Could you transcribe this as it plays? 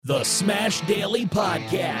The Smash Daily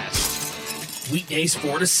Podcast. Weekdays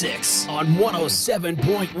 4 to 6 on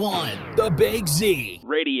 107.1 The Big Z.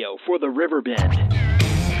 Radio for the Riverbend.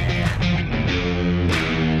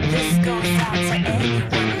 This goes out to anyone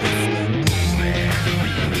listening.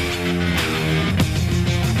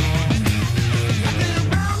 I've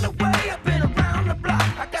been around the way, I've been around the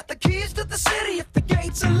block. I got the keys to the city if the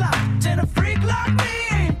gates are locked. And a freak like me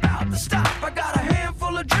ain't about to stop. I got a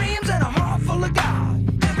handful of dreams and a heart full of God.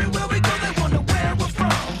 Everywhere we go, they wonder where we're from.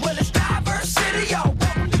 Well, it's diversity, y'all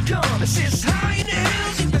welcome to come. It's this high in the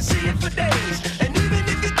hills, you can see it for days. And even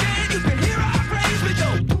if you can't, you can hear our praise. We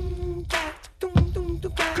go boom, boom, boom,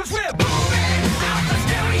 boom, cause we're booming out the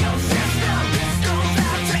stereo system. This goes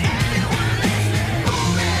out to anyone listening.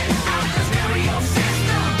 Booming out the stereo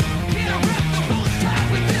system. Here, rip the whole time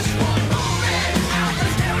with this one. Booming out the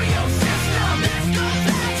stereo system. This goes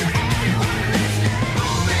out to anyone listening.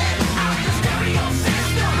 Booming out the stereo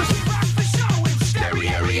system. We rock the show in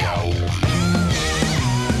stereo.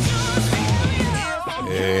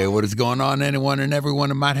 Hey, what is going on, anyone and everyone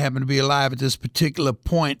that might happen to be alive at this particular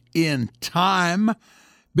point in time?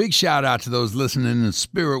 Big shout out to those listening in the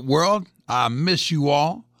spirit world. I miss you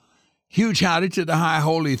all. Huge howdy to the High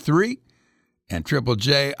Holy Three and Triple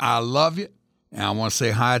J. I love you. And I want to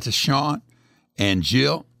say hi to Sean and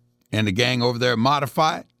Jill and the gang over there at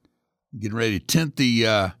Modified. Getting ready to tint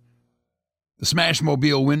the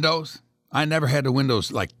Smashmobile windows. I never had the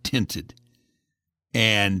windows like tinted.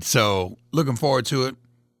 And so looking forward to it.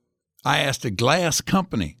 I asked a glass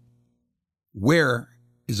company, where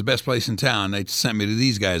is the best place in town? They sent me to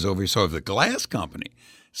these guys over here. So if the glass company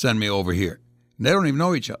send me over here, and they don't even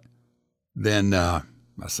know each other, then I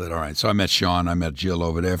said, all right. So I met Sean. I met Jill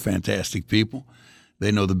over there. Fantastic people.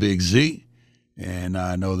 They know the Big Z, and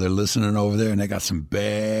I know they're listening over there, and they got some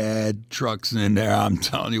bad trucks in there. I'm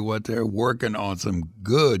telling you what, they're working on some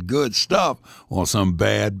good stuff on some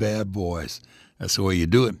bad boys. That's the way you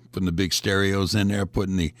do it, putting the big stereos in there,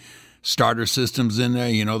 putting the starter systems in there,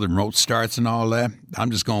 you know, the remote starts and all that. I'm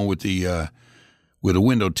just going with the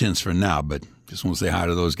window tints for now, but just want to say hi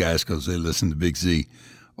to those guys because they listen to Big Z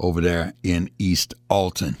over there in East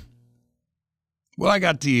Alton. Well, I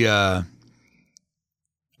got the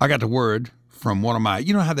word from one of my,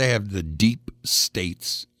 you know how they have the deep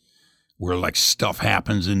states where like stuff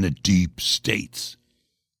happens in the deep states.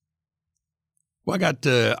 Well, I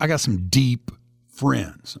got some deep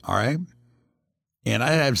friends, all right? And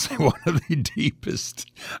I have to say one of the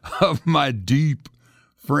deepest of my deep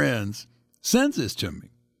friends sends this to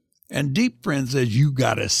me. And deep friend says, you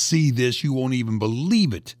got to see this. You won't even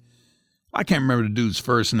believe it. I can't remember the dude's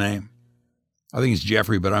first name. I think it's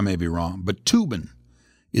Jeffrey, but I may be wrong. But Toobin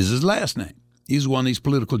is his last name. He's one of these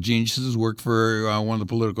political geniuses, worked for one of the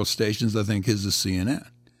political stations. I think his is CNN.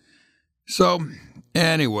 So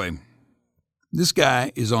anyway, this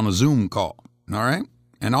guy is on a Zoom call, all right?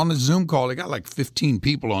 And on the Zoom call, they got like 15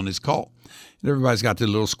 people on this call. And everybody's got their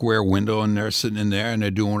little square window, and they're sitting in there, and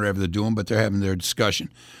they're doing whatever they're doing, but they're having their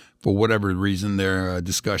discussion for whatever reason, their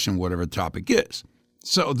discussion, whatever the topic is.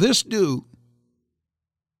 So this dude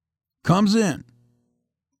comes in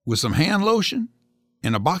with some hand lotion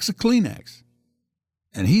and a box of Kleenex,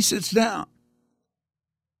 and he sits down,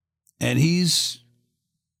 and he's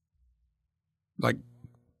like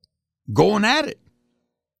going at it.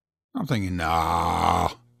 I'm thinking,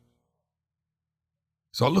 nah.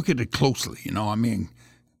 So I look at it closely, you know, I mean,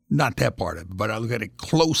 not that part of it, but I look at it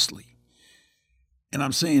closely. And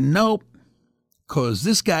I'm saying, nope, because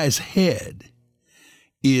this guy's head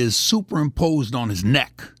is superimposed on his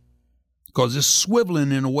neck because it's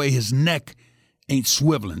swiveling in a way his neck ain't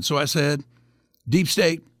swiveling. So I said, deep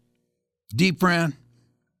state, deep friend,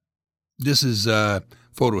 this is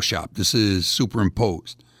Photoshop. This is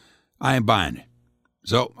superimposed. I ain't buying it.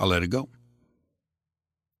 So I let it go.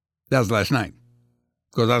 That was last night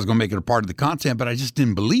because I was going to make it a part of the content, but I just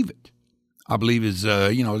didn't believe it. I believe it's,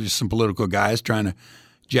 just some political guys trying to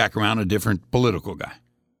jack around a different political guy.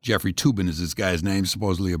 Jeffrey Toobin is this guy's name,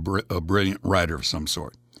 supposedly a brilliant writer of some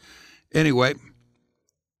sort. Anyway,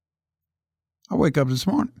 I wake up this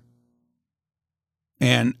morning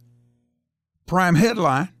and prime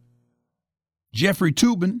headline, Jeffrey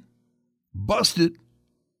Toobin busted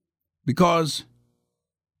because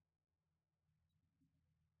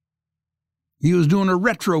he was doing a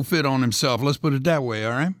retrofit on himself. Let's put it that way,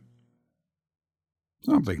 all right?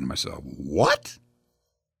 So I'm thinking to myself, what?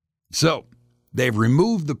 So they've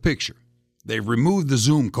removed the picture. They've removed the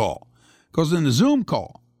Zoom call. Because in the Zoom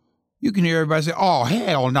call, you can hear everybody say, oh,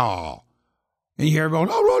 hell no. And you hear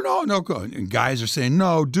everybody, no. And guys are saying,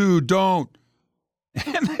 no, dude, don't.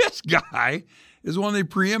 And this guy is one of the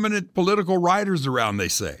preeminent political writers around, they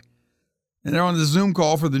say. And they're on the Zoom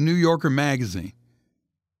call for the New Yorker magazine.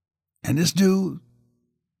 And this dude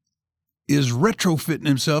is retrofitting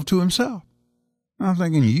himself to himself. I'm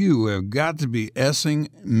thinking, you have got to be essing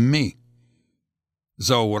me.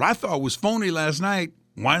 So what I thought was phony last night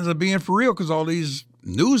winds up being for real because all these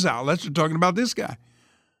news outlets are talking about this guy.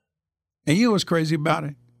 And you know what's crazy about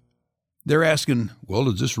it? They're asking, well,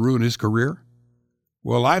 does this ruin his career?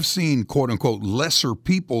 Well, I've seen, quote unquote, lesser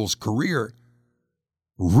people's career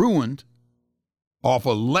ruined off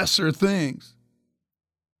of lesser things.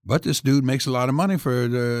 But this dude makes a lot of money for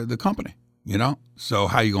the company, you know? So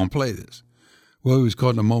how you going to play this? Well, he was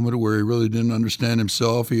caught in a moment where he really didn't understand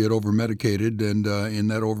himself. He had over-medicated, and in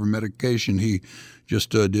that over-medication, he just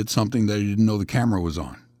did something that he didn't know the camera was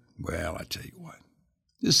on. Well, I tell you what,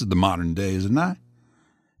 this is the modern day, is it not?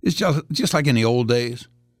 It's just like in the old days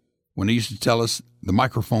when they used to tell us the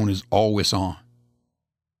microphone is always on.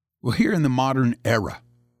 Well, here in the modern era,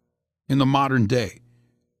 in the modern day,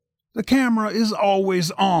 the camera is always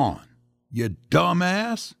on, you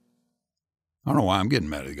dumbass. I don't know why I'm getting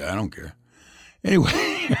mad at the guy. I don't care.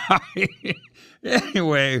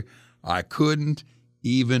 Anyway, I couldn't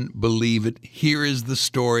even believe it. Here is the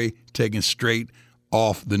story taken straight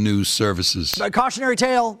off the news services. A cautionary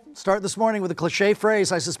tale. Start this morning with a cliche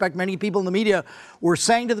phrase I suspect many people in the media were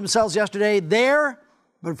saying to themselves yesterday, there,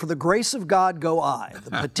 but for the grace of God go I.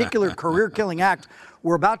 The particular career-killing act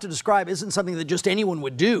we're about to describe isn't something that just anyone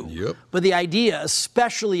would do. Yep. But the idea,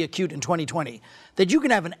 especially acute in 2020, that you can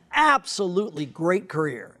have an absolutely great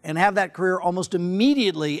career and have that career almost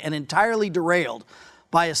immediately and entirely derailed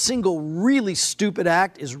by a single really stupid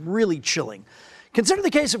act is really chilling. Consider the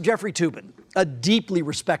case of Jeffrey Toobin, a deeply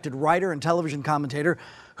respected writer and television commentator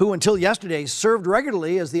who until yesterday served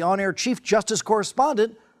regularly as the on-air chief justice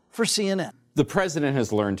correspondent for CNN. The president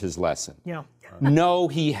has learned his lesson. Yeah. No,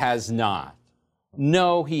 he has not.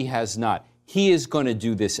 No, he has not. He is going to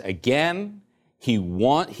do this again.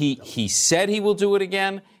 He said he will do it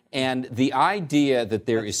again. And the idea that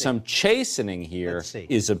there is some chastening here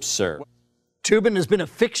is absurd. Toobin has been a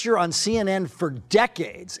fixture on CNN for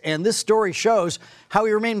decades, and this story shows how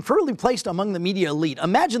he remained firmly placed among the media elite.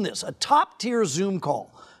 Imagine this, a top-tier Zoom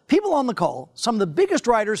call. People on the call, some of the biggest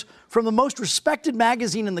writers from the most respected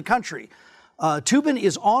magazine in the country. Toobin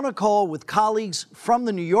is on a call with colleagues from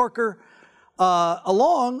The New Yorker,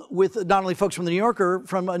 along with not only folks from The New Yorker,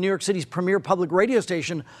 from New York City's premier public radio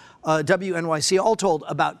station, WNYC. All told,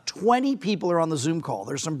 about 20 people are on the Zoom call.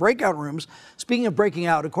 There's some breakout rooms. Speaking of breaking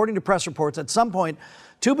out, according to press reports, at some point,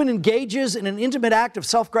 Toobin engages in an intimate act of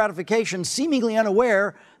self-gratification, seemingly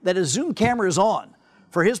unaware that a Zoom camera is on.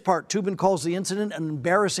 For his part, Toobin calls the incident an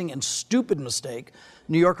embarrassing and stupid mistake.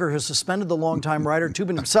 New Yorker has suspended the longtime writer.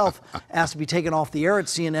 Toobin himself asked to be taken off the air at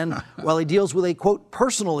CNN while he deals with a, quote,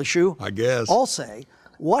 personal issue. I guess. All say,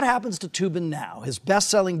 what happens to Toobin now? His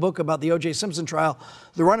best-selling book about the O.J. Simpson trial,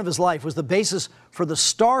 The Run of His Life, was the basis for the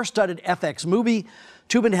star-studded FX movie.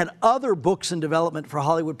 Toobin had other books in development for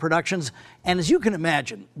Hollywood productions, and as you can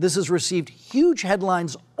imagine, this has received huge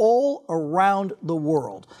headlines all around the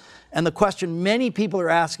world. And the question many people are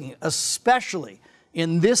asking, especially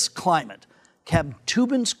in this climate, can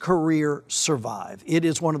Toobin's career survive? It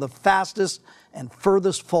is one of the fastest and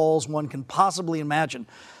furthest falls one can possibly imagine.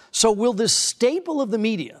 So will this staple of the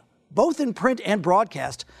media, both in print and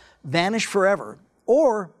broadcast, vanish forever?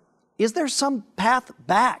 Or is there some path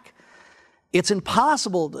back? It's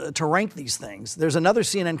impossible to rank these things. There's another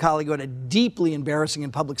CNN colleague who had a deeply embarrassing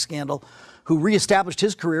and public scandal who reestablished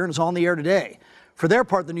his career and is on the air today. For their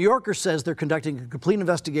part, The New Yorker says they're conducting a complete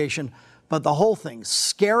investigation, but the whole thing,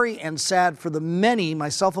 scary and sad for the many,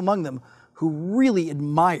 myself among them, who really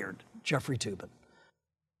admired Jeffrey Toobin.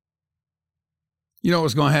 You know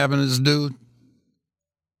what's going to happen to this dude?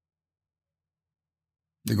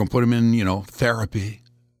 They're going to put him in, therapy.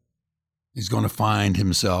 He's going to find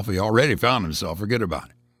himself. He already found himself. Forget about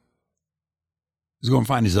it. He's going to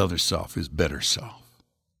find his other self, his better self.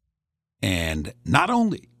 And not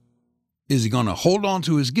only is he going to hold on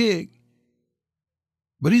to his gig,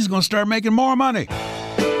 but he's going to start making more money.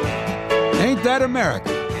 Ain't that America?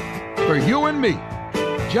 For you and me,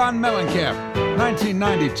 John Mellencamp,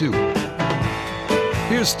 1992.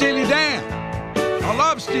 Here's Steely Dan. I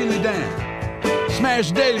love Steely Dan.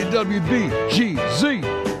 Smash Daily WBGZ.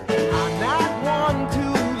 I'm not one to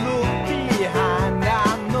look behind.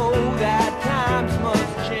 I know that times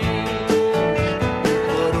must change.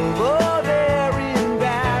 But over there in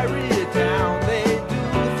Barry Town, they do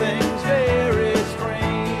things very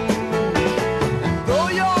strange. And though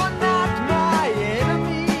you're not my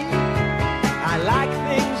enemy, I like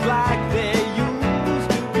things like they used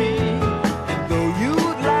to be. And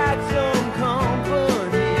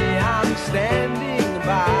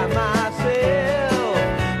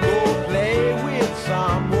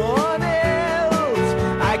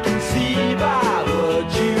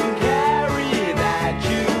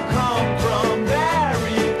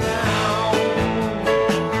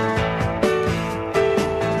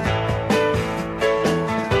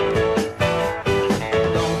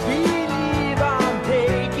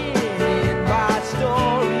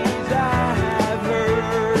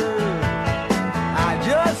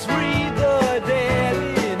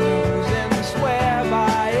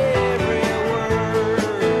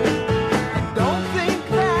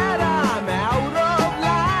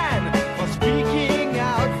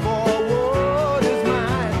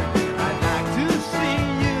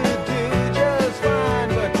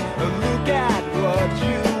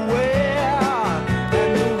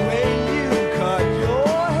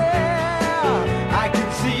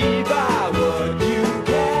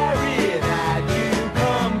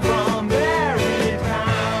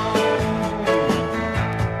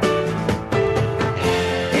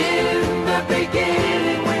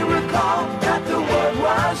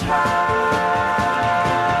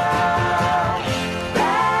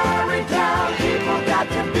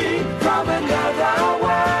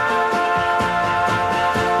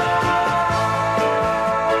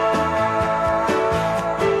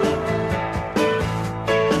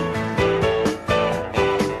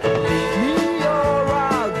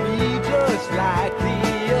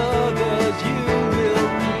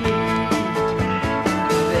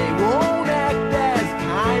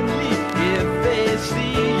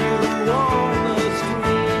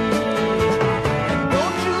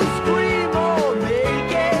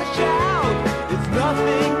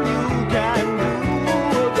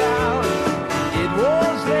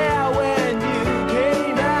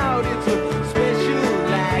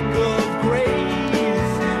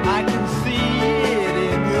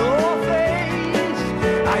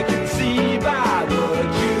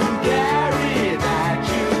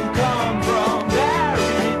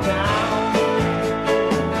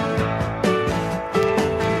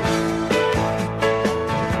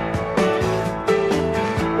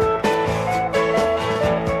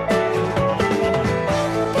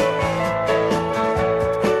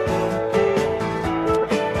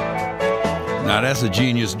that's a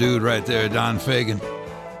genius dude right there, Don Fagen.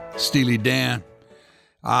 Steely Dan.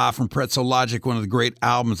 From Pretzel Logic, one of the great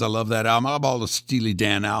albums. I love that album. I love all the Steely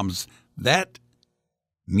Dan albums. That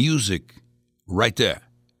music right there,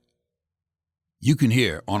 you can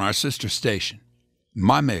hear on our sister station,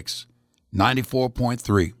 My Mix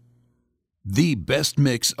 94.3. The best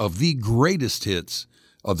mix of the greatest hits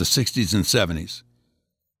of the 60s and 70s.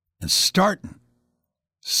 And starting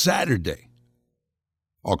Saturday,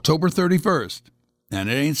 October 31st, and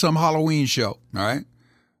it ain't some Halloween show, all right?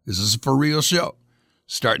 This is a for real show.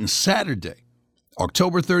 Starting Saturday,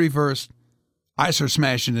 October 31st, Ice are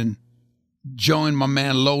smashing in. Joe and my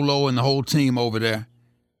man Lolo and the whole team over there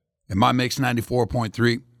at My Mix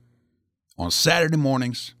 94.3 on Saturday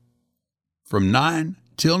mornings from 9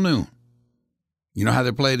 till noon. You know how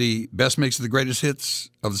they play the best mix of the greatest hits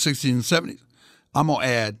of the 60s and 70s? I'm going to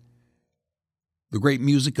add the great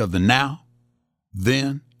music of the now,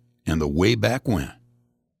 then, and the way back when.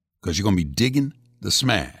 Because you're going to be digging the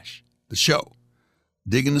smash. The show,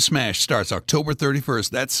 Digging the Smash, starts October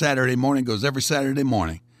 31st. That Saturday morning, goes every Saturday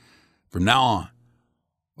morning. From now on,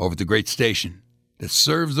 over at the great station that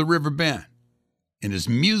serves the River Bend in its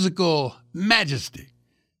musical majesty,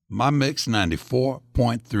 My Mix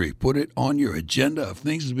 94.3. Put it on your agenda of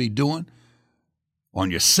things to be doing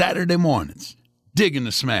on your Saturday mornings. Digging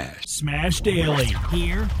the Smash. Smash Daily.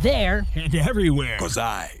 Here, there, and everywhere. Because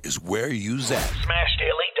I is where you's at.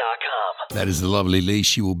 SmashDaily.com. That is the lovely Lee.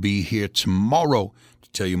 She will be here tomorrow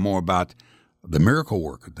to tell you more about the miracle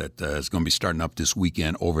work that is going to be starting up this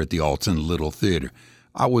weekend over at the Alton Little Theater.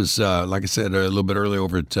 I was, like I said a little bit earlier,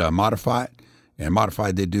 over at Modified. And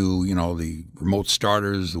Modified, they do, the remote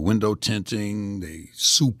starters, the window tinting. They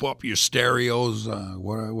soup up your stereos,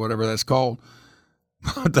 whatever that's called.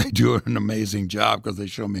 But they do an amazing job because they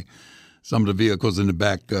show me some of the vehicles in the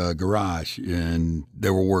back garage, and they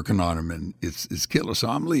were working on them, and it's killer. So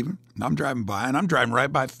I'm leaving, and I'm driving by, and I'm driving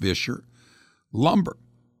right by Fisher Lumber.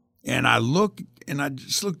 And I look, and I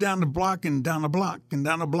just look down the block and down the block and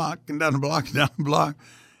down the block and down the block and down the block.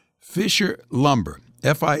 Fisher Lumber,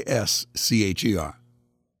 Fischer,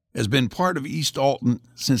 has been part of East Alton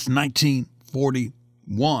since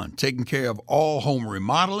 1941, taking care of all home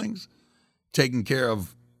remodelings, taking care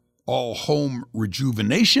of all home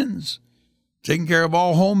rejuvenations, taking care of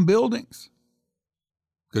all home buildings.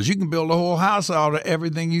 Because you can build a whole house out of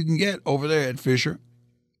everything you can get over there at Fisher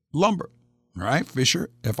Lumber. All right, Fisher,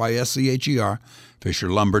 Fischer,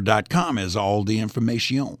 FisherLumber.com has all the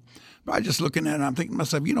information. But I just looking at it, I'm thinking to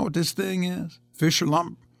myself, you know what this thing is? Fisher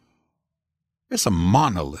Lumber. It's a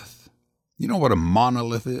monolith. You know what a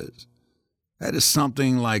monolith is? That is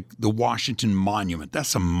something like the Washington Monument.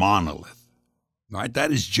 That's a monolith. Right?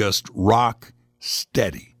 That is just rock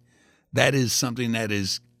steady. That is something that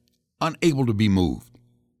is unable to be moved.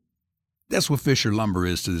 That's what Fisher Lumber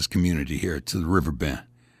is to this community here, to the River Bend.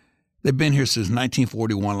 They've been here since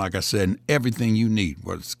 1941, like I said, and everything you need,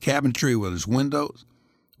 whether it's cabinetry, whether it's windows,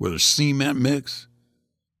 whether it's cement mix,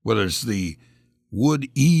 whether it's the wood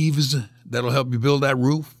eaves that'll help you build that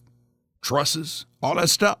roof, trusses, all that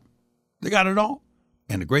stuff. They got it all.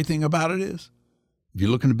 And the great thing about it is, if you're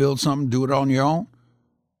looking to build something, do it on your own,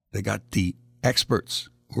 they got the experts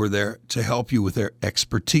who are there to help you with their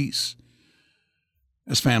expertise.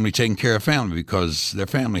 That's family taking care of family because they're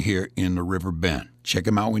family here in the River Bend. Check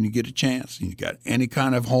them out when you get a chance. You got any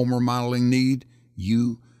kind of home remodeling need,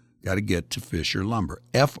 you got to get to Fisher Lumber.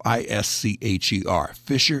 Fischer,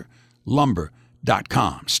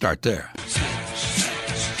 FisherLumber.com. Start there.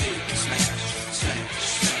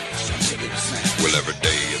 Well, every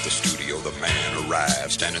day at the studio, the man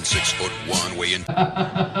arrives, standing 6'1", weighing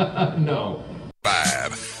No.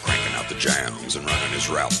 5, cranking out the jams and running his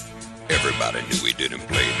route. Everybody knew he didn't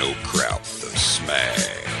play no crowd. The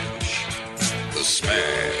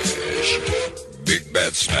Smash, Big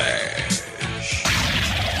Bad Smash.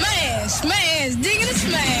 Smash, digging the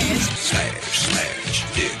smash. Smash,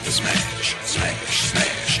 dig the smash.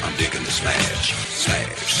 Smash, I'm digging the smash.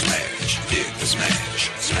 Smash, dig the smash.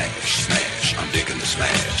 Smash, I'm digging the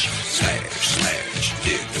smash. Smash,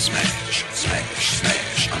 dig the smash.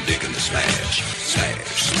 Smash, I'm digging the smash.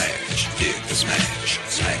 Smash, dig the smash.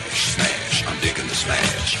 Smash, I'm digging the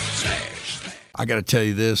smash. Smash. I got to tell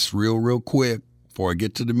you this real quick before I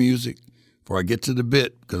get to the music, before I get to the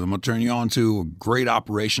bit, because I'm going to turn you on to a great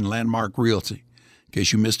operation, Landmark Realty. In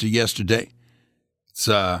case you missed it yesterday, it's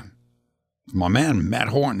my man Matt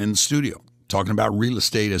Horton in the studio talking about real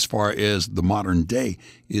estate as far as the modern day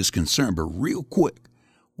is concerned. But real quick, I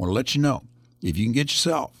want to let you know, if you can get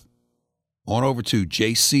yourself on over to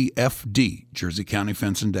JCFD, Jersey County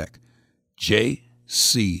Fence and Deck,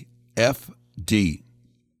 JCFD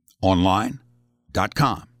online.com.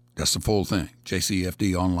 That's the full thing,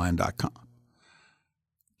 jcfdonline.com.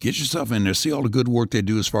 Get yourself in there. See all the good work they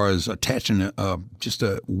do as far as attaching just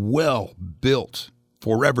a well-built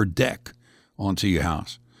forever deck onto your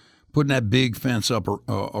house. Putting that big fence up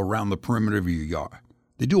around the perimeter of your yard.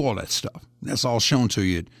 They do all that stuff. That's all shown to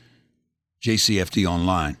you at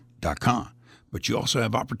jcfdonline.com. But you also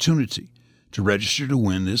have opportunity to register to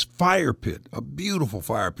win this fire pit, a beautiful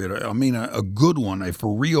fire pit. I mean, a good one, a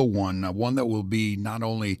for real one, one that will be not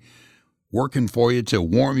only working for you to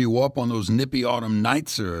warm you up on those nippy autumn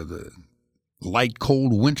nights or the light,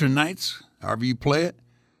 cold winter nights, however you play it.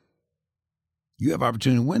 You have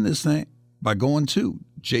opportunity to win this thing by going to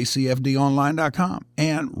jcfdonline.com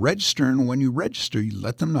and registering. When you register, you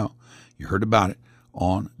let them know you heard about it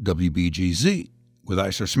on WBGZ with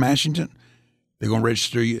Icer Smashington. They're going to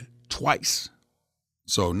register you twice.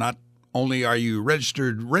 So not only are you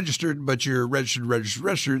registered, but you're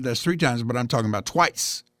registered. That's 3 times, but I'm talking about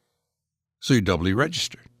twice. So you're doubly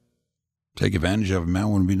registered. Take advantage of it, man.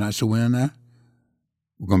 Wouldn't it be nice to win that?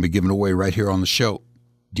 We're going to be giving away right here on the show.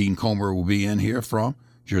 Dean Comer will be in here from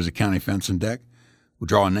Jersey County Fence and Deck. We'll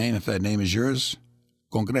draw a name. If that name is yours,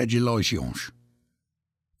 congratulations.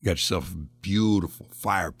 You got yourself a beautiful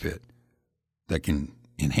fire pit that can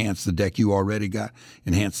enhance the deck you already got,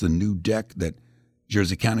 enhance the new deck that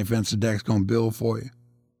Jersey County Fence and Deck's going to build for you.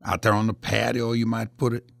 Out there on the patio, you might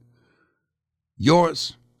put it.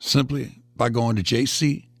 Yours, simply by going to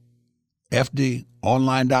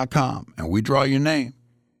jcfdonline.com, and we draw your name.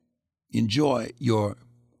 Enjoy your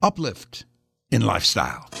uplift in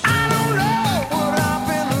lifestyle. I don't know what I've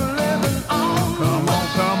been living on.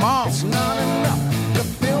 Come on. It's not enough to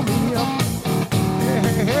fill me up.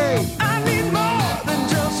 Hey. I need more than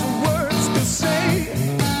just words to say.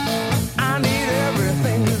 I need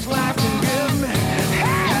everything this life can give me.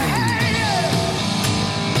 Hey.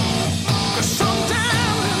 'Cause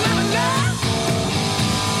sometimes it's not enough.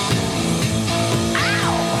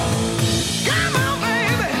 Ow. Come on,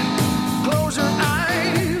 baby. Close your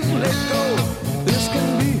eyes. Let go. This can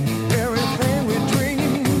be everything we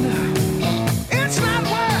dreamed. It's not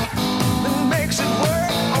work that makes it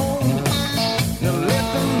work on. Now let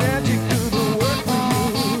the magic do the work for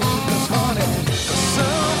you. 'Cause honey,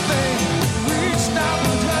 something reached out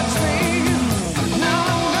and touched me. Now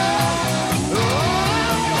I know. Oh,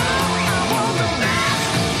 I want the best.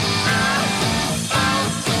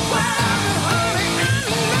 Well, honey, I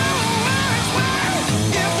know it's right.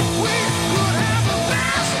 If we could have the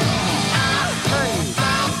best.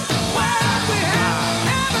 Well, we have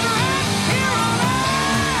heaven right here on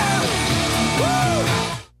earth.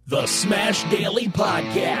 Woo! The Smash Daily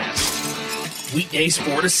Podcast. Weekdays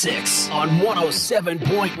 4 to 6 on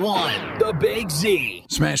 107.1 The Big Z.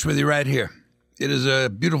 Smash with you right here. It is a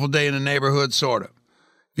beautiful day in the neighborhood, sort of.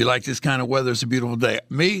 If you like this kind of weather, it's a beautiful day.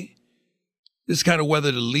 Me, this kind of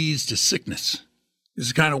weather that leads to sickness. This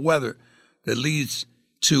is the kind of weather that leads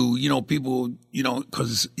to, people,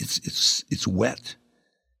 because it's wet,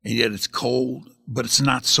 and yet it's cold, but it's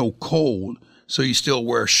not so cold, so you still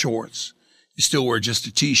wear shorts. You still wear just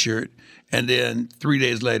a T-shirt, and then 3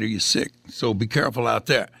 days later, you're sick. So be careful out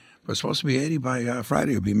there. But it's supposed to be 80 by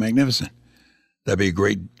Friday. It'll be magnificent. That'd be a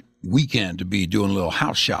great weekend to be doing a little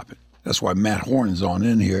house shopping. That's why Matt Horn's on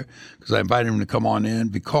in here, because I invited him to come on in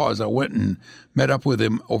because I went and met up with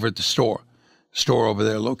him over at the store over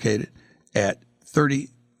there located at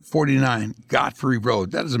 3049 Godfrey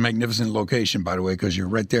Road. That is a magnificent location, by the way, because you're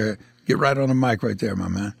right there. Get right on the mic right there, my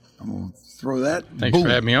man. I'm going to throw that. Thanks Boom. for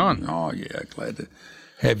having me on. Oh, yeah, glad to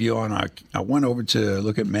have you on. I went over to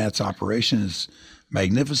look at Matt's operation. It's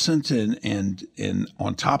magnificent and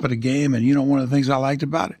on top of the game. And one of the things I liked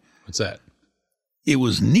about it, What's that? it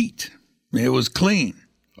was neat. It was clean.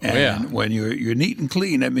 And yeah. when you're neat and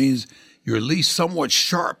clean, that means you're at least somewhat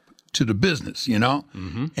sharp to the business,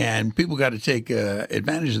 Mm-hmm. And people got to take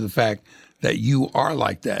advantage of the fact that you are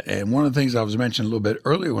like that. And one of the things I was mentioning a little bit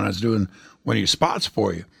earlier when I was doing one of your spots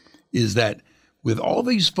for you is that with all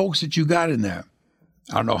these folks that you got in there,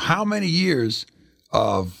 I don't know how many years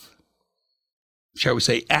of, shall we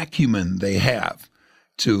say, acumen they have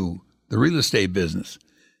to the real estate business.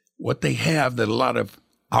 What they have that a lot of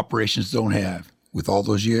operations don't have with all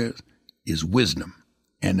those years is wisdom.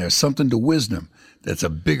 And there's something to wisdom that's a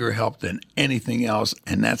bigger help than anything else.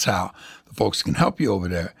 And that's how the folks can help you over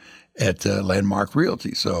there at Landmark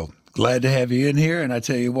Realty. So glad to have you in here. And I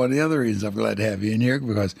tell you, one of the other reasons I'm glad to have you in here,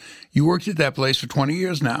 because you worked at that place for 20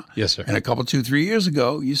 years now. Yes, sir. And a couple, 2-3 years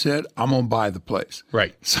ago, you said, I'm going to buy the place.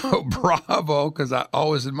 Right. So bravo, because I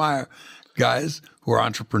always admire guys who are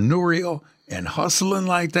entrepreneurial and hustling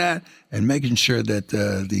like that and making sure that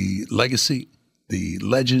the legacy, the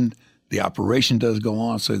legend, the operation does go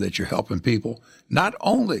on so that you're helping people, not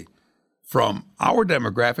only from our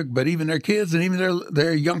demographic, but even their kids and even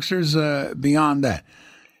their youngsters beyond that.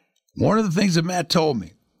 One of the things that Matt told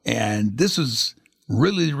me, and this is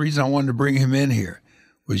really the reason I wanted to bring him in here,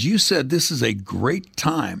 was you said this is a great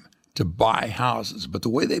time to buy houses, but the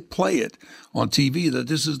way they play it on TV, that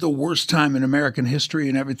this is the worst time in American history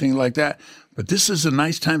and everything like that. But this is a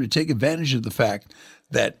nice time to take advantage of the fact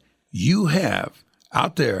that you have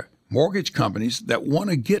out there mortgage companies that want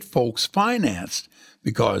to get folks financed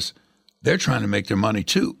because they're trying to make their money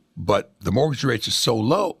too. But the mortgage rates are so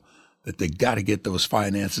low that they got to get those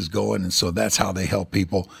finances going. And so that's how they help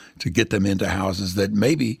people to get them into houses that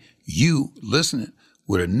maybe you listening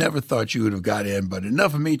would have never thought you would have got in. But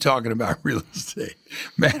enough of me talking about real estate.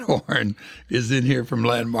 Matt Horn is in here from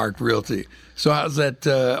Landmark Realty. So how's that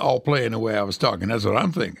all playing the way I was talking? That's what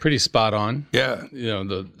I'm thinking. Pretty spot on. Yeah.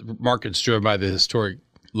 The market's driven by the historic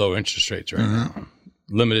low interest rates right now.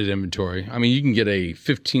 Limited inventory. I mean, you can get a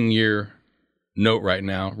 15-year note right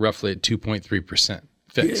now, roughly at 2.3%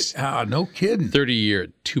 fixed. No kidding. 30-year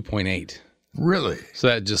at 2.8. Really? So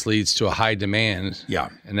that just leads to a high demand. Yeah.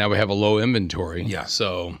 And now we have a low inventory. Yeah.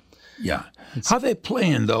 So. Yeah. How they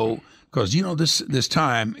playing, though, because, this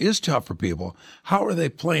time is tough for people. How are they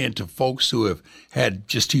playing to folks who have had,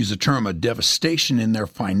 just to use the term, a devastation in their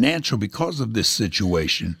financial because of this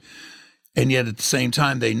situation? And yet at the same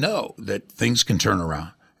time, they know that things can turn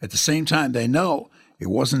around. At the same time, they know it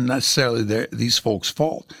wasn't necessarily these folks'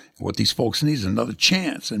 fault. What these folks need is another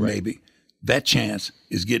chance, and maybe that chance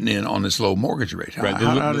is getting in on this low mortgage rate. Right.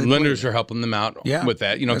 The lenders are helping them out with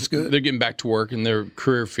that. That's good. They're getting back to work in their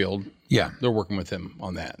career field. Yeah. They're working with him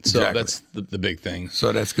on that. So that's the big thing.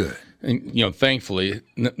 So that's good. And, thankfully,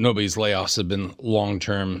 nobody's layoffs have been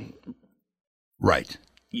long-term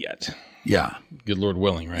yet. Yeah. Good Lord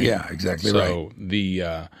willing, right? Yeah, exactly right. So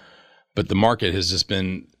but the market has just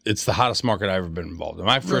been, it's the hottest market I've ever been involved in.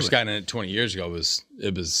 When I first got in it 20 years ago,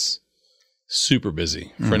 it was super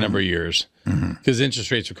busy for a number of years because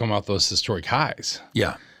interest rates were coming off those historic highs.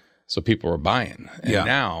 Yeah. So people were buying. And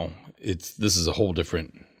now this is a whole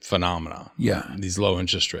different phenomena. Yeah. These low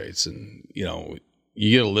interest rates. And, you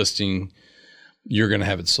get a listing, you're going to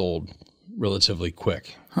have it sold relatively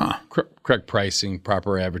quick. Huh. Correct pricing,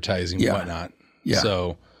 proper advertising, whatnot. Yeah.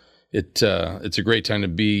 So it's a great time to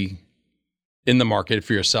be in the market if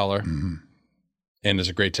you're a seller. And it's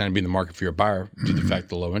a great time to be in the market if you're a buyer due to the fact of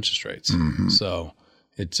the low interest rates. So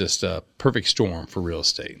it's just a perfect storm for real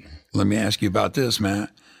estate. Let me ask you about this, man.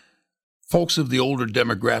 Folks of the older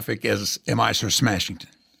demographic, as am I, Sir Smashington,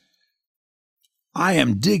 I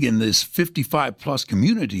am digging this 55-plus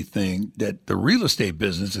community thing that the real estate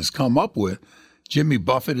business has come up with. Jimmy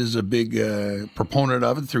Buffett is a big proponent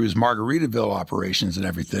of it through his Margaritaville operations and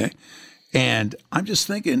everything. And I'm just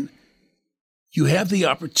thinking, you have the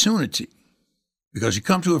opportunity, because you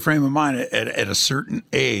come to a frame of mind at a certain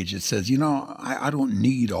age, it says, I don't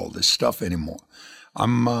need all this stuff anymore.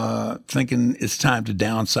 I'm thinking it's time to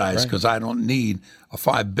downsize because I don't need a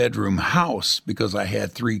 5-bedroom house because I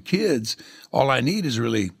had 3 kids. All I need is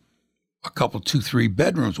really a couple, 2, 3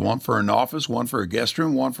 bedrooms, one for an office, one for a guest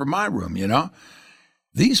room, one for my room,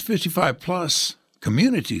 These 55-plus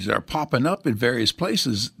communities are popping up in various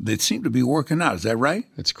places that seem to be working out. Is that right?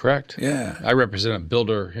 That's correct. Yeah. I represent a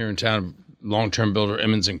builder here in town, long-term builder,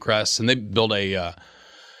 Emmons and Crest, and they built a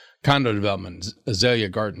condo development, Azalea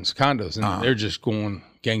Gardens condos, and they're just going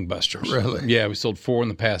gangbusters. Really? Yeah, we sold 4 in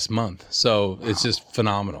the past month, so it's just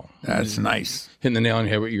phenomenal. That's nice. Hitting the nail on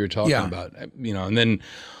the head what you were talking about, and then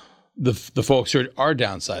the folks who are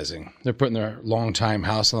downsizing, they're putting their long-time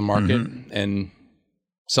house on the market and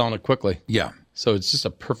selling it quickly. Yeah. So it's just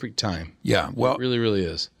a perfect time. Yeah. Well, it really, really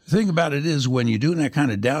is. The thing about it is when you're doing that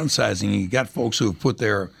kind of downsizing, you got folks who have put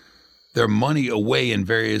their money away in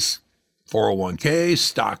various 401k,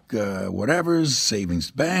 stock, whatever's,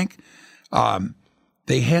 savings bank.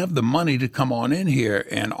 They have the money to come on in here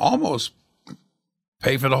and almost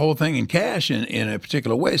pay for the whole thing in cash in a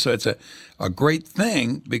particular way. So it's a great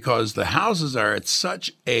thing because the houses are at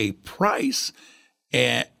such a price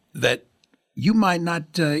that you might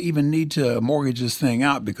not even need to mortgage this thing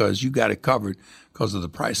out because you got it covered because of the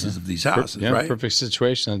prices of these houses, right? Perfect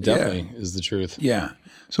situation. That definitely is the truth. Yeah.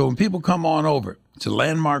 So when people come on over to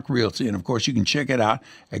Landmark Realty, and of course you can check it out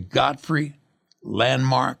at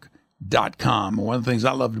GodfreyLandmark.com. One of the things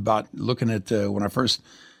I loved about looking at when I first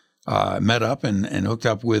met up and hooked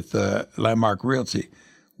up with Landmark Realty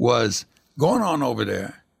was going on over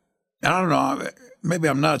there. And I don't know, maybe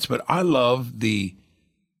I'm nuts, but I love the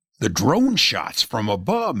drone shots from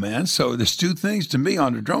above, man. So there's 2 things to me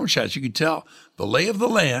on the drone shots. You can tell the lay of the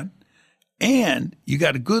land, And you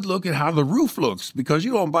got a good look at how the roof looks, because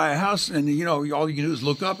you don't buy a house and, all you can do is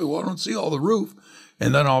look up and, well, I don't see all the roof.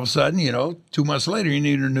 And then all of a sudden, 2 months later, you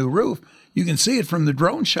need a new roof. You can see it from the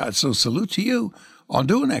drone shot. So salute to you on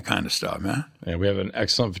doing that kind of stuff, man. And we have an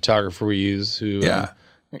excellent photographer we use who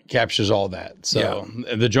captures all that. So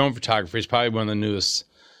the drone photography is probably one of the newest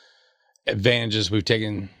advantages we've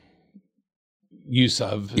taken use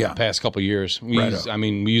of in the past couple of years. We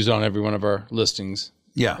use it on every one of our listings.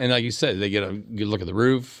 Yeah. And like you said, they get a good look at the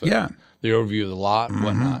roof, the overview of the lot and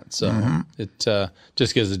whatnot. So it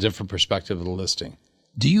just gives a different perspective of the listing.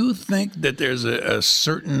 Do you think that there's a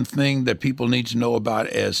certain thing that people need to know about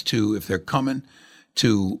as to if they're coming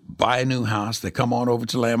to buy a new house, they come on over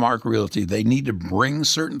to Landmark Realty, they need to bring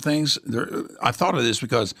certain things? I thought of this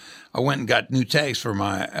because I went and got new tags for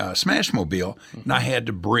my Smashmobile, and I had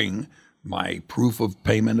to bring my proof of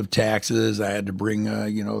payment of taxes. I had to bring,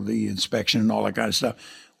 the inspection and all that kind of stuff.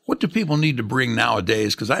 What do people need to bring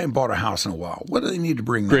nowadays? Because I haven't bought a house in a while. What do they need to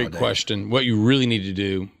bring nowadays? Great question. What you really need to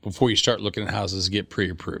do before you start looking at houses is get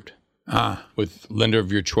pre-approved with lender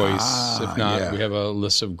of your choice. If not, we have a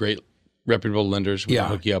list of great reputable lenders we can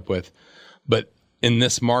hook you up with. But in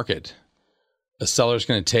this market, a seller's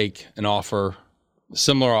going to take an offer, a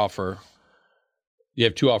similar offer. You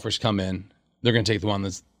have two offers come in. They're going to take the one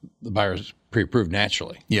that's the buyer's pre-approved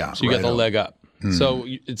naturally. Yeah. So you got the leg up. Mm-hmm. So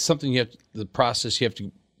it's something the process you have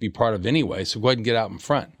to be part of anyway. So go ahead and get out in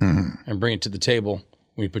front and bring it to the table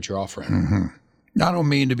when you put your offer in. Mm-hmm. I don't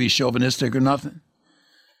mean to be chauvinistic or nothing,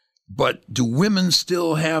 but do women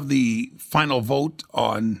still have the final vote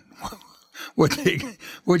on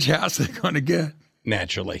which house they're going to get?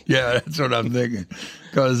 Naturally. Yeah, that's what I'm thinking.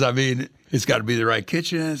 Because, it's got to be the right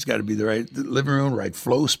kitchen. It's got to be the right living room, right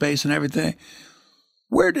flow space and everything.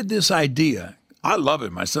 Where did this idea, I love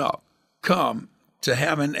it myself, come to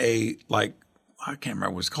having I can't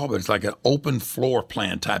remember what it's called, but it's like an open floor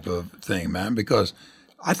plan type of thing, man, because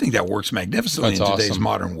I think that works magnificently in today's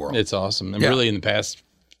modern world. It's awesome. And really in the past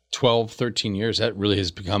 12, 13 years, that really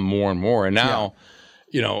has become more and more. And now,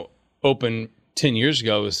 open 10 years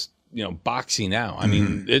ago is, boxy now. I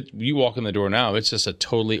mean, you walk in the door now, it's just a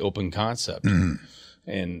totally open concept.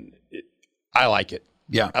 And I like it.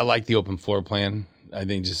 Yeah. I like the open floor plan. I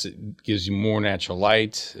think it gives you more natural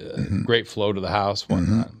light, great flow to the house,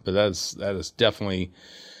 whatnot. But that is definitely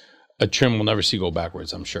a trend we'll never see go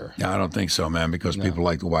backwards, I'm sure. Yeah, I don't think so, man, because people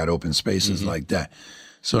like the wide open spaces like that.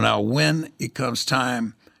 So now when it comes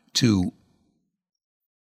time to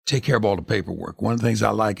take care of all the paperwork, one of the things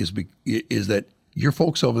I like is that your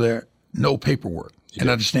folks over there know paperwork and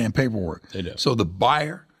understand paperwork. They do. So the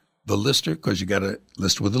buyer, the lister, because you got to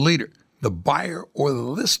list with the leader, the buyer or the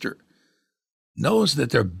lister knows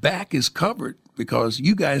that their back is covered because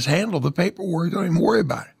you guys handle the paperwork. Don't even worry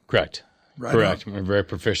about it. Correct. Right. Correct. We're very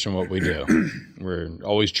proficient in what we do. We're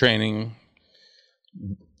always training.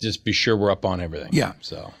 Just be sure we're up on everything. Yeah.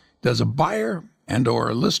 So does a buyer and or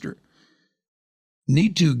a lister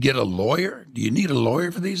need to get a lawyer? Do you need a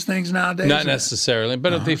lawyer for these things nowadays? Not necessarily,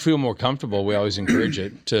 but if they feel more comfortable, we always encourage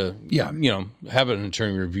it to, have an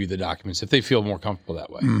attorney review the documents if they feel more comfortable that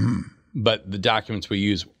way. But the documents we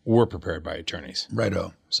use were prepared by attorneys.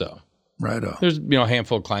 Righto. So righto. There's a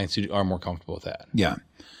handful of clients who are more comfortable with that. Yeah.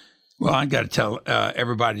 Well, I got to tell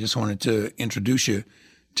everybody, just wanted to introduce you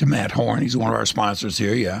to Matt Horn. He's one of our sponsors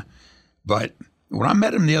here, yeah. But when I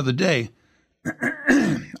met him the other day,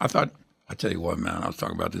 I thought, I tell you what, man, I was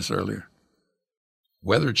talking about this earlier.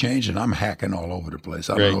 Weather changed and I'm hacking all over the place.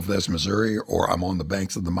 I don't know if that's Missouri or I'm on the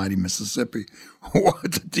banks of the mighty Mississippi,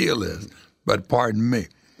 what the deal is, but pardon me.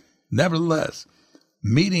 Nevertheless,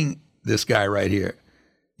 meeting this guy right here,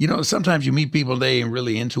 sometimes you meet people, they ain't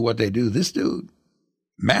really into what they do. This dude,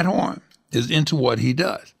 Matt Horn, is into what he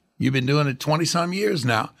does. You've been doing it 20-some years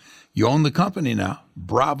now. You own the company now.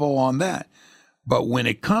 Bravo on that. But when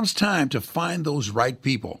it comes time to find those right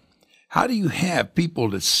people, how do you have people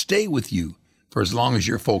that stay with you for as long as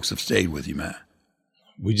your folks have stayed with you, man?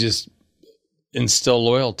 We just instill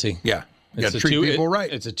loyalty. Yeah. You got to treat people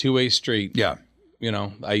right. It's a two-way street. Yeah.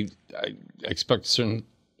 I expect a certain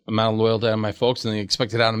amount of loyalty out of my folks, and they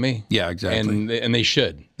expect it out of me. Yeah, exactly. And they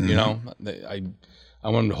should. I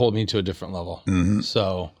want them to hold me to a different level.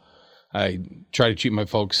 So I try to treat my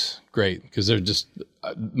folks great because they're just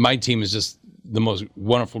my team is just the most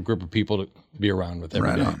wonderful group of people to be around with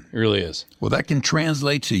every day. It really is. Well, that can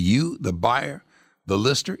translate to you, the buyer, the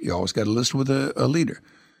lister. You always got to list with a leader.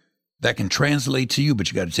 That can translate to you, but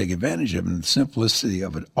you got to take advantage of it. And the simplicity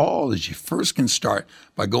of it all is you first can start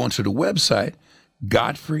by going to the website,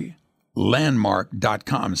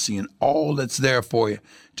 landmark.com, seeing all that's there for you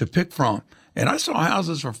to pick from. And I saw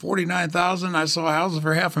houses for $49,000. I saw houses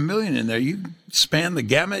for $500,000 in there. You span the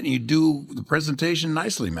gamut and you do the presentation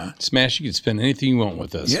nicely, man. Smash, you can spend anything you want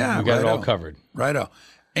with us. Yeah, we got it all on. covered. Right on.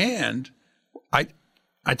 And I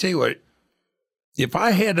tell you what, if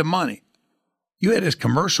I had the money, you had this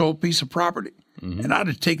commercial piece of property, and I'd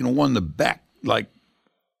have taken one of the back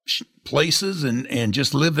places and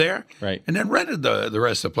just lived there, right? And then rented the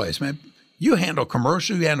rest of the place, man. You handle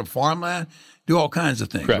commercial, you handle farmland, do all kinds of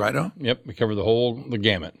things, Correct. right on? Yep, we cover the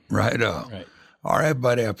gamut. Right on. Right. All right,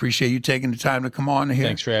 buddy. I appreciate you taking the time to come on here.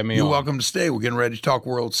 Thanks for having me You're on. welcome to stay. We're getting ready to talk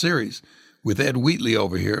World Series with Ed Wheatley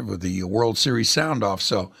over here with the World Series sound off.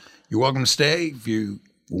 So you're welcome to stay if you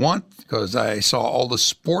want, because I saw all the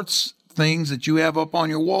sports things that you have up on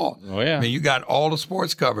your wall. Oh, yeah. I mean, you got all the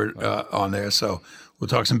sports covered on there. So we'll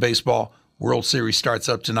talk some baseball. World Series starts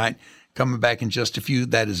up tonight. Coming back in just a few.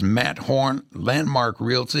 That is Matt Horn, Landmark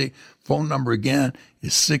Realty. Phone number again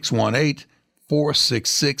is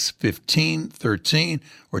 618-466-1513,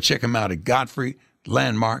 or check him out at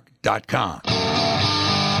GodfreyLandmark.com.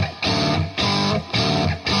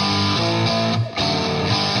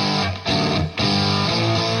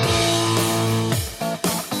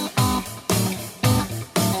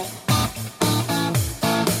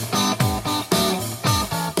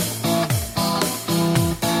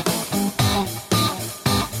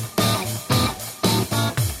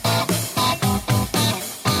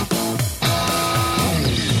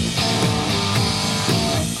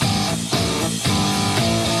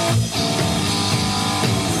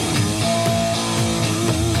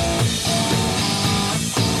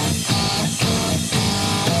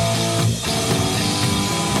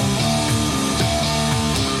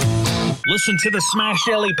 Listen to the Smash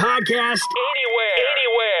Daily podcast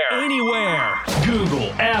anywhere. Google,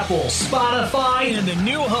 Apple, Spotify, and the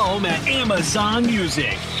new home at Amazon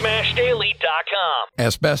Music. SmashDaily.com.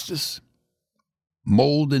 Asbestos,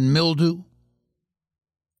 mold and mildew,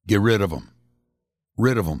 get rid of them.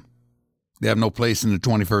 Rid of them. They have no place in the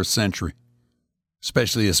 21st century,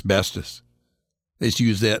 especially asbestos. They used to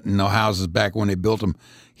use that in the houses back when they built them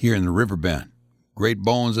here in the Riverbend. Great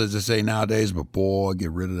bones, as they say nowadays, but boy,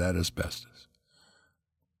 get rid of that asbestos.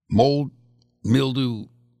 Mold, mildew,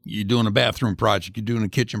 you're doing a bathroom project, you're doing a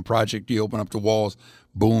kitchen project, you open up the walls,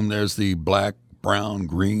 boom, there's the black, brown,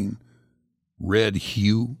 green, red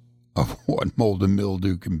hue of what mold and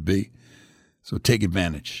mildew can be. So take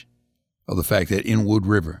advantage of the fact that in Wood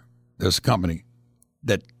River, there's a company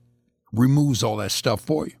that removes all that stuff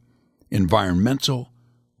for you. Environmental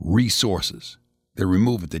Resources. They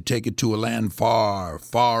remove it. They take it to a land far,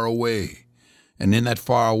 far away. And in that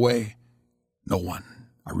far away, no one,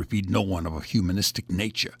 I repeat, no one of a humanistic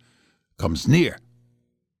nature comes near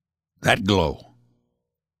that glow.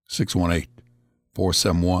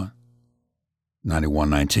 618-471-9119.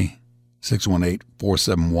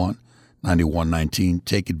 618-471-9119.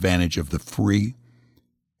 Take advantage of the free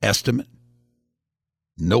estimate.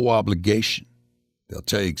 No obligation. They'll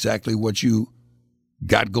tell you exactly what you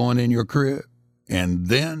got going in your career, and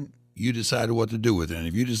then you decide what to do with it. And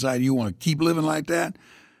if you decide you want to keep living like that,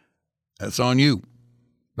 that's on you.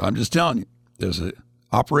 But I'm just telling you, there's an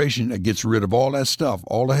operation that gets rid of all that stuff.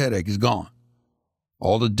 All the headache is gone.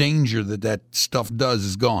 All the danger that stuff does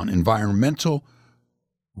is gone. Environmental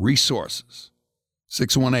Resources.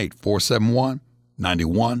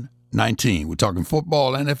 618-471-9119. We're talking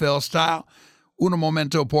football, NFL style. Uno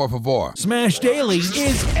momento, por favor. Smash Daily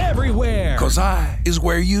is everywhere. 'Cause I is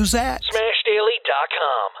where you's at.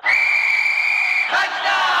 SmashDaily.com.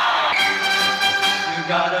 You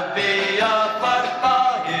gotta be a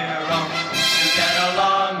football hero to get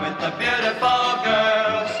along with the beautiful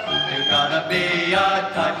girls. You gotta be a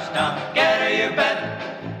touchdown getter, you bet.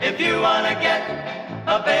 If you wanna get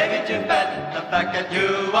a baby to bet, the fact that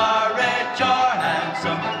you are rich or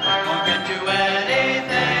handsome won't get you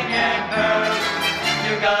anything in girls.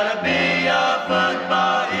 You gotta be a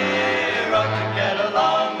football hero to get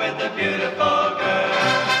along with the beautiful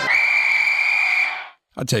girls.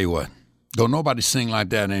 I'll tell you what, don't nobody sing like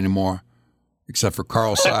that anymore except for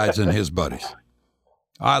Carl Sides and his buddies.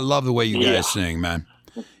 I love the way you guys sing, man.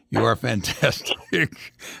 You are fantastic.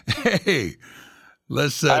 Hey,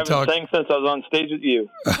 let's I haven't talk. sang since I was on stage with you.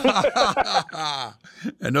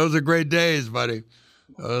 And those are great days, buddy.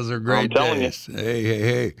 Those are great telling days.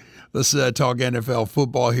 Hey. Let's talk NFL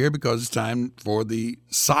football here because it's time for the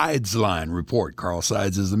Sides Line report. Carl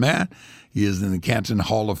Sides is the man. He is in the Canton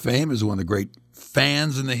Hall of Fame, is one of the great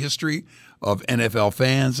fans in the history of NFL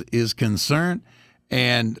fans is concerned.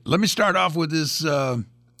 And let me start off with this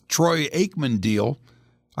Troy Aikman deal.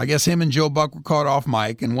 I guess him and Joe Buck were caught off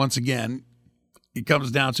mic, and once again, it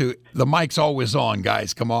comes down to the mic's always on,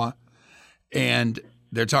 guys. Come on. And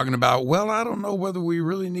they're talking about, well, I don't know whether we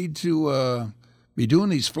really need to be doing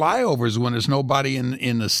these flyovers when there's nobody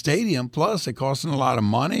in the stadium. Plus, it costs a lot of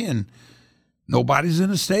money, and nobody's in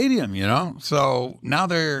the stadium, you know? So now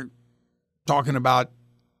they're talking about,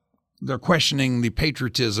 they're questioning the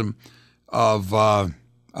patriotism of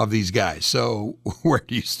these guys. So where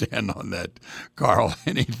do you stand on that, Carl?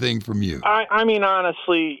 Anything from you? I mean,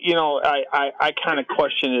 honestly, you know, I kind of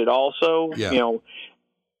question it also. Yeah.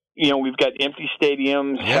 You know, we've got empty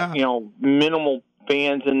stadiums, Yeah. you know, minimal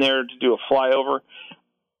fans in there to do a flyover.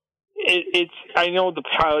 I know the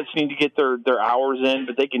pilots need to get their hours in,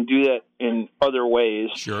 but they can do that in other ways.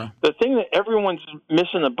 Sure. The thing that everyone's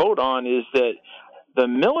missing the boat on is that the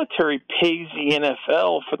military pays the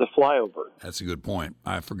NFL for the flyover. That's a good point.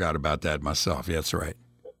 I forgot about that myself. Yeah, that's right.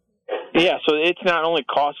 Yeah, so it's not only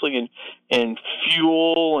costly in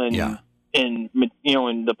fuel and Yeah. and you know,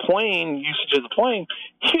 in the plane usage of the plane,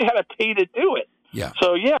 you got to pay to do it. Yeah.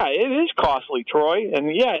 So yeah, it is costly, Troy,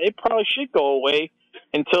 and yeah, it probably should go away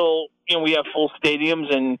until we have full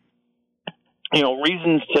stadiums and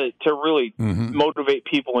reasons to really motivate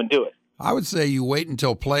people and do it. I would say you wait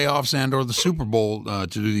until playoffs and or the Super Bowl to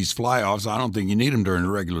do these fly-offs. I don't think you need them during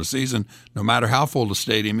the regular season, no matter how full the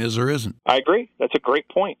stadium is or isn't. I agree. That's a great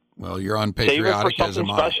point. Well, you're Save it for unpatriotic as something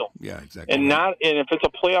am I. special. Yeah, exactly. And right. and if it's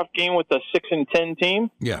a playoff game with a 6-10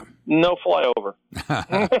 team, Yeah. no flyover.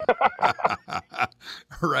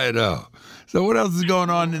 Righto. So what else is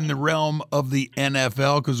going on in the realm of the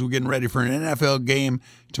NFL? Because we're getting ready for an NFL game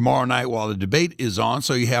tomorrow night while the debate is on.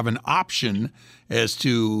 So you have an option as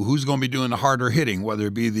to who's going to be doing the harder hitting, whether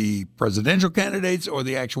it be the presidential candidates or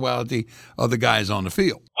the actuality of the guys on the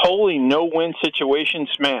field. Holy no-win situation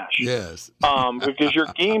smash. Yes. Because your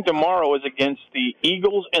game tomorrow is against the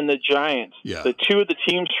Eagles and the Giants, Yeah. the two of the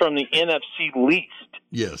teams from the NFC least.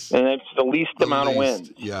 Yes. And it's the least amount of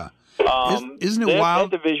wins. Yeah. Isn't it that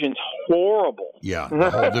wild? That division's horrible. Yeah, the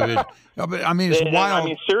whole division. Yeah, but I mean, it's And, wild. I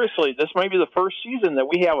mean, seriously, this might be the first season that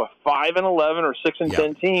we have a 5-11 or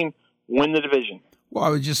 6-10 team win the division. Well, I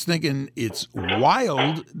was just thinking it's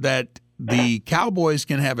wild that the Cowboys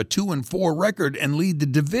can have a 2-4 record and lead the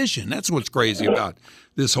division. That's what's crazy about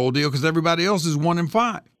this whole deal, because everybody else is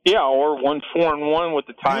 1-5. Yeah, or 4-1 with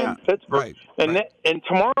the tie in Pittsburgh. Right. And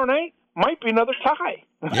tomorrow night might be another tie.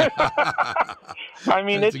 I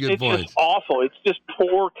mean, That's it's a good point. just awful. It's just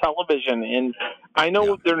poor television. And I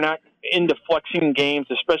know they're not into flexing games,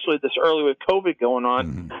 especially this early with COVID going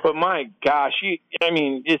on. But my gosh, this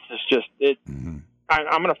is just it.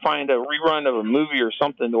 I'm going to find a rerun of a movie or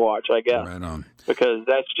something to watch, I guess. Right on. Because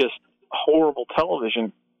that's just horrible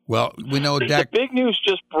television. Well, we know Dak. The big news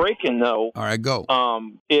just breaking, though, All right, go.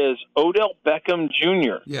 is Odell Beckham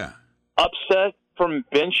Jr. Yeah. upset from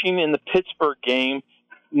benching in the Pittsburgh game,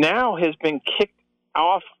 now has been kicked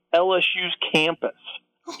off LSU's campus.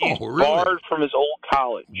 He's really? barred from his old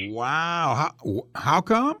college. Wow. How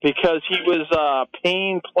come? Because he was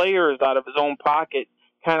paying players out of his own pocket,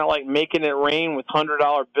 kind of like making it rain with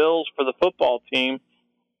 $100 bills for the football team.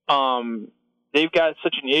 They've got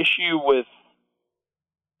such an issue with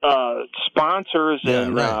sponsors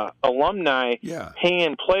and alumni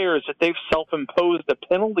paying players that they've self-imposed a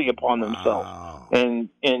penalty upon themselves. And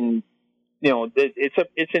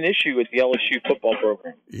it's an issue with the LSU football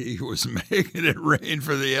program. He was making it rain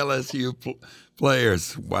for the LSU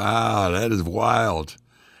players. Wow, that is wild.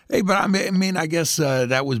 Hey, but I mean, I guess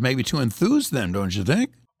that was maybe too enthused then, don't you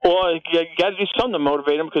think? Well, you got to do something to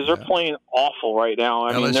motivate them because they're playing awful right now.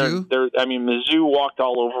 I mean, LSU? Mizzou walked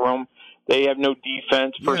all over them. They have no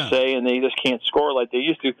defense per se, and they just can't score like they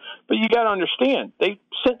used to. But you got to understand, they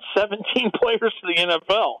sent 17 players to the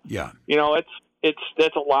NFL. Yeah.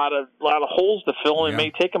 That's a lot of holes to fill, and it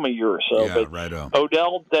may take them a year or so. Yeah, but right on.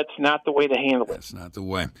 Odell, that's not the way to handle it. That's not the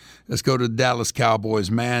way. Let's go to the Dallas Cowboys.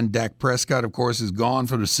 Man, Dak Prescott, of course, is gone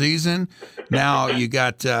for the season. Now you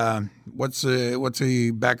got what's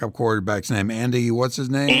the backup quarterback's name? Andy. What's his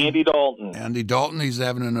name? Andy Dalton. Andy Dalton. He's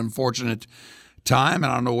having an unfortunate time,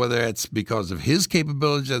 and I don't know whether that's because of his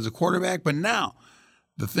capabilities as a quarterback. But now,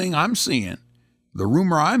 the thing I'm seeing, the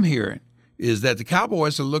rumor I'm hearing, is that the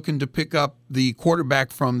Cowboys are looking to pick up the quarterback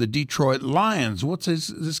from the Detroit Lions. What's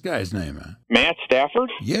this guy's name, man? Matt Stafford?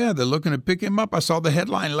 Yeah, they're looking to pick him up. I saw the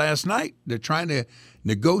headline last night. They're trying to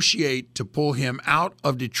negotiate to pull him out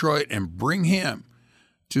of Detroit and bring him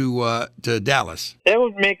to Dallas. That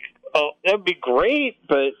would be great,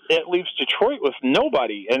 but it leaves Detroit with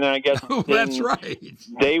nobody. And I guess that's right.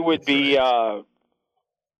 They would be,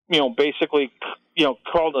 basically,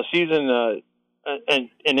 calling the season and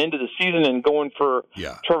into the season and going for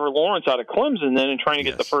Trevor Lawrence out of Clemson then and trying to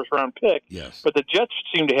get the first round pick. Yes. But the Jets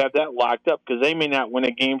seem to have that locked up because they may not win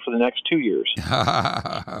a game for the next 2 years.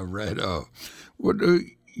 Right. Oh, what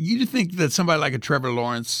you think that somebody like a Trevor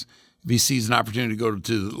Lawrence, if he sees an opportunity to go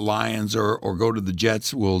to the Lions or go to the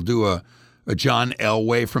Jets, will do a John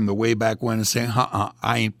Elway from the way back when and say,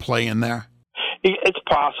 I ain't playing there? It's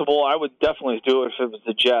possible. I would definitely do it if it was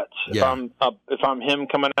the Jets. If I'm him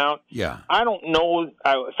coming out, I don't know if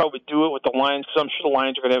I would do it with the Lions because I'm sure the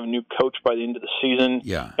Lions are going to have a new coach by the end of the season,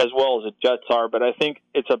 as well as the Jets are. But I think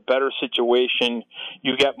it's a better situation.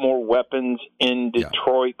 You get more weapons in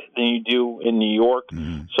Detroit than you do in New York.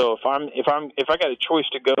 Mm-hmm. So if I got a choice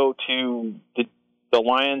to go to the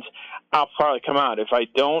Lions, I'll probably come out. If I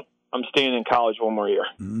don't, I'm staying in college one more year.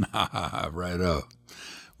 Right up.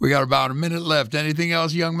 We got about a minute left. Anything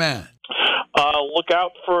else, young man? Look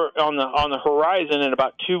out for on the horizon. In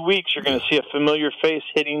about 2 weeks, you're going to see a familiar face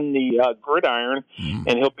hitting the gridiron,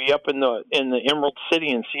 and he'll be up in the Emerald City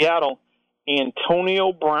in Seattle.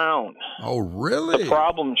 Antonio Brown. Oh, really? The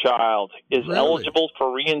problem child is eligible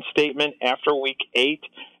for reinstatement after Week 8,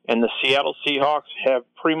 and the Seattle Seahawks have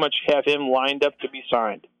pretty much have him lined up to be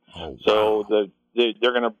signed. Oh, wow. So they're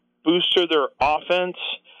going to booster their offense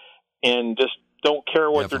and just don't care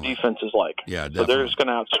what their defense is like. Yeah, definitely. So they're just going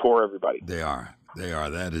to outscore everybody. They are.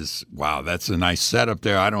 That is, wow, that's a nice setup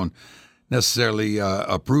there. I don't necessarily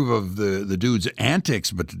approve of the dude's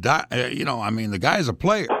antics, but the guy's a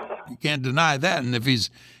player. You can't deny that. And if he's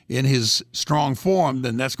in his strong form,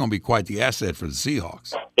 then that's going to be quite the asset for the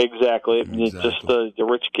Seahawks. Exactly. It's just the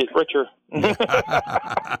rich get richer.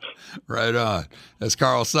 Right on. That's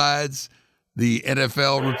Carl Sides. The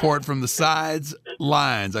NFL report from the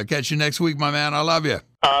sidelines. I'll catch you next week, my man. I love you.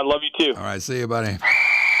 I love you too. All right, see you, buddy.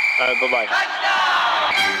 All right, bye-bye.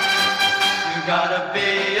 You gotta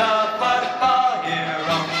be a football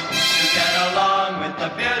hero to get along with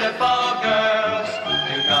the beautiful girls.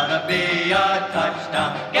 You gotta be a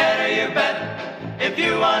touchdown getter, you bet. If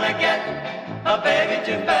you wanna get a baby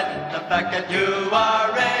to pet, the fact that you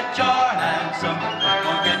are rich or handsome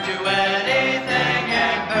won't get you anything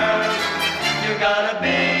in girls. You gotta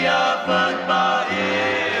be a football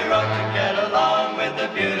hero to get along with the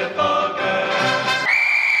beautiful